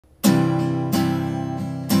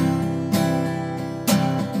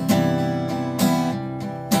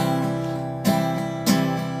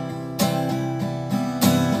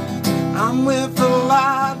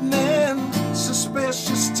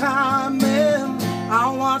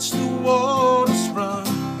watch the waters run.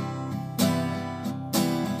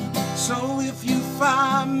 So if you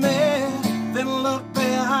find me, then look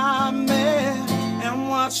behind me and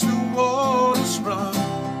watch the waters run.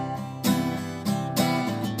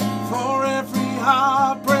 For every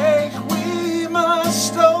heartbreak we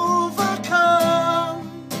must overcome.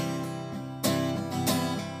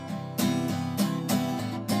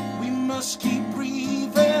 We must keep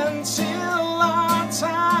breathing till our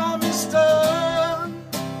time is done.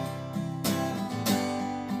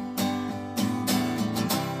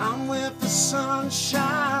 I'm with the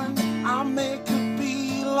sunshine, I'll make a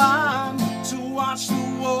beeline to watch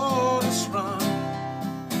the waters run.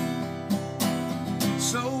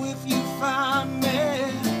 So if you find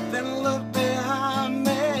me, then look behind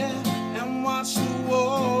me and watch the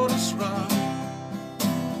waters run.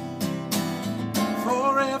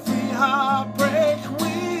 For every heartbreak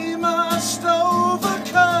we must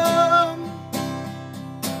overcome.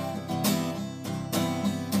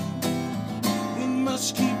 We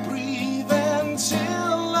must keep breathing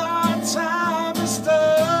till our time is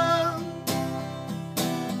done.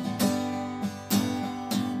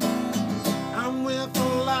 I'm with the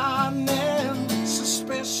lightning,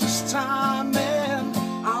 suspicious timing,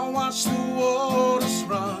 I'll watch the waters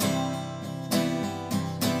run.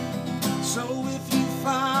 So